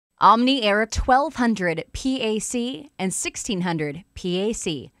OmniAire 1200 PAC and 1600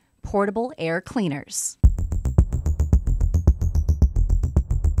 PAC portable air cleaners.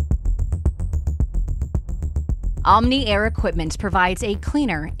 OmniAire equipment provides a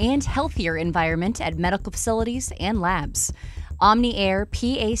cleaner and healthier environment at medical facilities and labs. OmniAire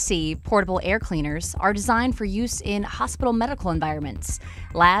PAC portable air cleaners are designed for use in hospital medical environments,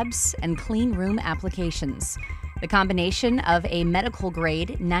 labs, and clean room applications. The combination of a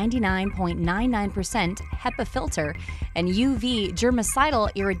medical-grade 99.99% HEPA filter and UV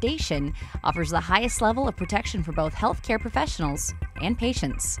germicidal irradiation offers the highest level of protection for both healthcare professionals and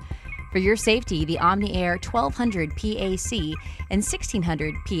patients. For your safety, the OmniAire 1200 PAC and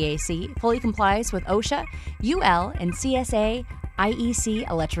 1600 PAC fully complies with OSHA, UL, and CSA IEC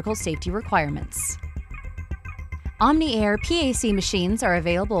electrical safety requirements. OmniAire PAC machines are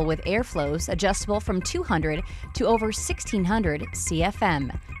available with airflows adjustable from 200 to over 1600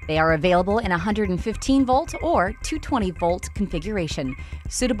 CFM. They are available in 115-volt or 220-volt configuration,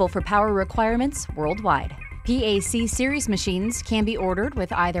 suitable for power requirements worldwide. PAC series machines can be ordered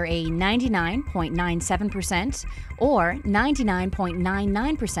with either a 99.97% or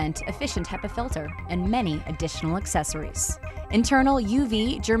 99.99% efficient HEPA filter and many additional accessories. Internal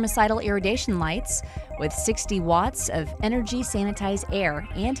UV germicidal irradiation lights with 60 watts of energy sanitize air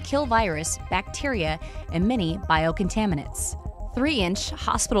and kill virus, bacteria, and many biocontaminants. 3-inch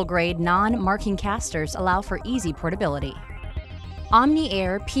hospital-grade non-marking casters allow for easy portability.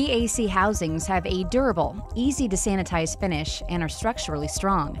 OmniAire PAC housings have a durable, easy-to-sanitize finish and are structurally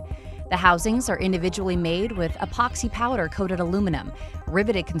strong. The housings are individually made with epoxy powder-coated aluminum,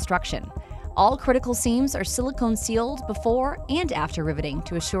 riveted construction. All critical seams are silicone sealed before and after riveting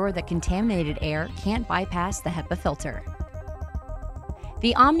to assure that contaminated air can't bypass the HEPA filter.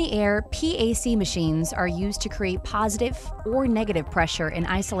 The OmniAire PAC machines are used to create positive or negative pressure in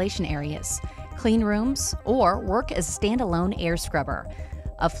isolation areas, clean rooms, or work as a standalone air scrubber.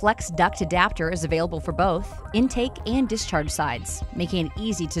 A flex duct adapter is available for both intake and discharge sides, making it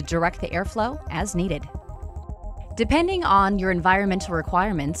easy to direct the airflow as needed. Depending on your environmental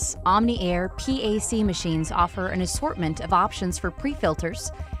requirements, OmniAire PAC machines offer an assortment of options for pre-filters,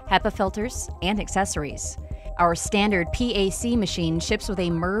 HEPA filters, and accessories. Our standard PAC machine ships with a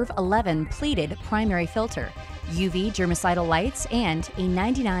MERV 11 pleated primary filter, UV germicidal lights, and a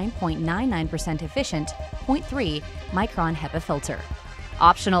 99.99% efficient 0.3 micron HEPA filter.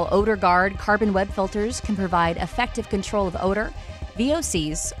 Optional odor guard carbon web filters can provide effective control of odor,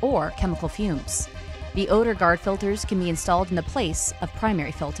 VOCs, or chemical fumes. The odor guard filters can be installed in the place of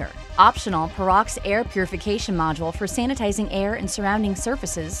primary filter. Optional Parox air purification module for sanitizing air and surrounding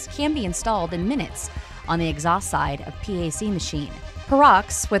surfaces can be installed in minutes on the exhaust side of PAC machine.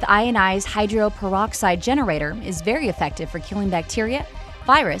 Parox with ionized hydroperoxide generator is very effective for killing bacteria,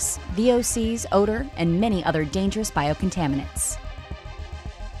 virus, VOCs, odor, and many other dangerous biocontaminants.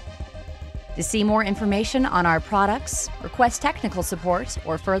 To see more information on our products, request technical support,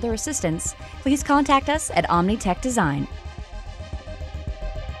 or further assistance, please contact us at Omnitec Design.